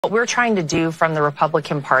What we're trying to do from the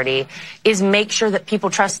Republican Party is make sure that people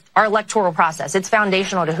trust our electoral process. It's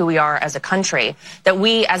foundational to who we are as a country, that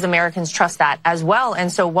we as Americans trust that as well.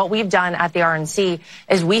 And so what we've done at the RNC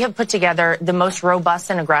is we have put together the most robust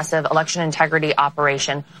and aggressive election integrity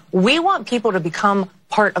operation. We want people to become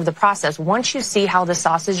part of the process. Once you see how the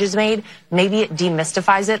sausage is made, maybe it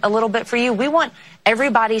demystifies it a little bit for you. We want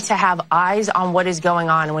everybody to have eyes on what is going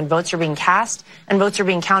on when votes are being cast and votes are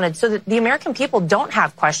being counted, so that the American people don't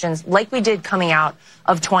have questions like we did coming out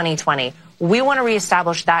of 2020. We want to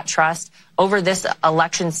reestablish that trust over this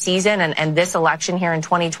election season and this election here in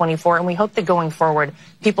 2024. And we hope that going forward,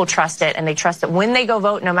 people trust it, and they trust that when they go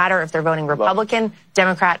vote, no matter if they're voting Republican,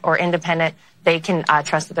 Democrat, or Independent, they can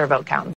trust that their vote counts.